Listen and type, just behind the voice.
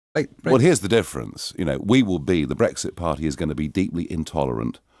Well, here's the difference. You know, we will be, the Brexit Party is going to be deeply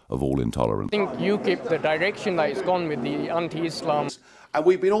intolerant of all intolerance. I think UKIP, the direction that it's gone with the anti-Islam. And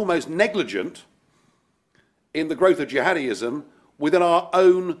we've been almost negligent in the growth of jihadism within our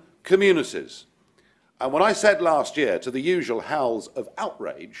own communities. And when I said last year, to the usual howls of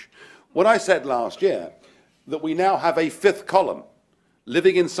outrage, when I said last year that we now have a fifth column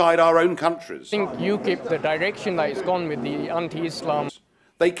living inside our own countries. I think UKIP, the direction that it's gone with the anti-Islam.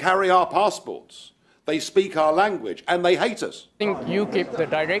 They carry our passports, they speak our language, and they hate us. I think UKIP, the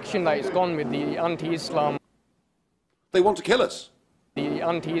direction that it's gone with the anti-Islam. They want to kill us. The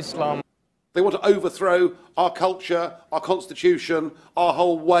anti-Islam. They want to overthrow our culture, our constitution, our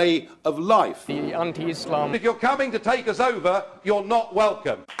whole way of life. The anti-Islam. If you're coming to take us over, you're not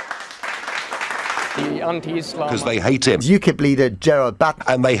welcome. The anti-Islam. Because they hate him. UKIP leader Gerard Batten.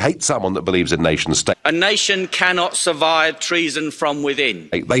 And they hate someone that believes in nation state. A nation cannot survive treason from within.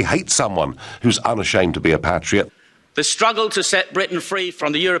 They hate someone who's unashamed to be a patriot. The struggle to set Britain free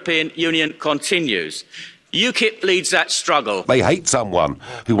from the European Union continues. UKIP leads that struggle. They hate someone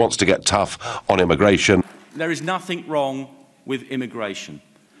who wants to get tough on immigration. There is nothing wrong with immigration.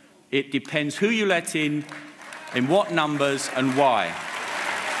 It depends who you let in what numbers and why.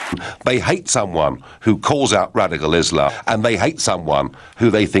 They hate someone who calls out radical Islam, and they hate someone who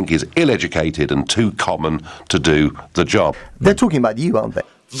they think is ill-educated and too common to do the job. They're talking about you, aren't they?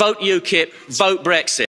 Vote UKIP, vote Brexit.